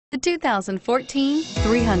The 2014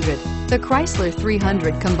 300. The Chrysler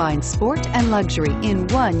 300 combines sport and luxury in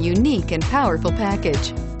one unique and powerful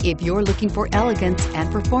package. If you're looking for elegance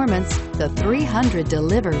and performance, the 300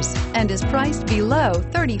 delivers and is priced below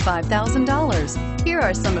 $35,000. Here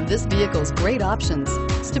are some of this vehicle's great options: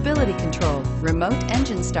 stability control, remote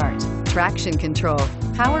engine start, traction control,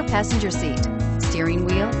 power passenger seat, steering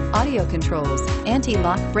wheel audio controls,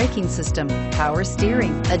 anti-lock braking system, power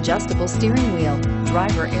steering, adjustable steering wheel,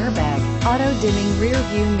 driver airbag, auto-dimming rear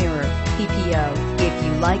view mirror, PPO. If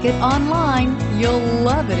you like it online, you'll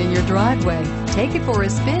love it in your driveway. Take it for a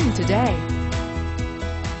spin today.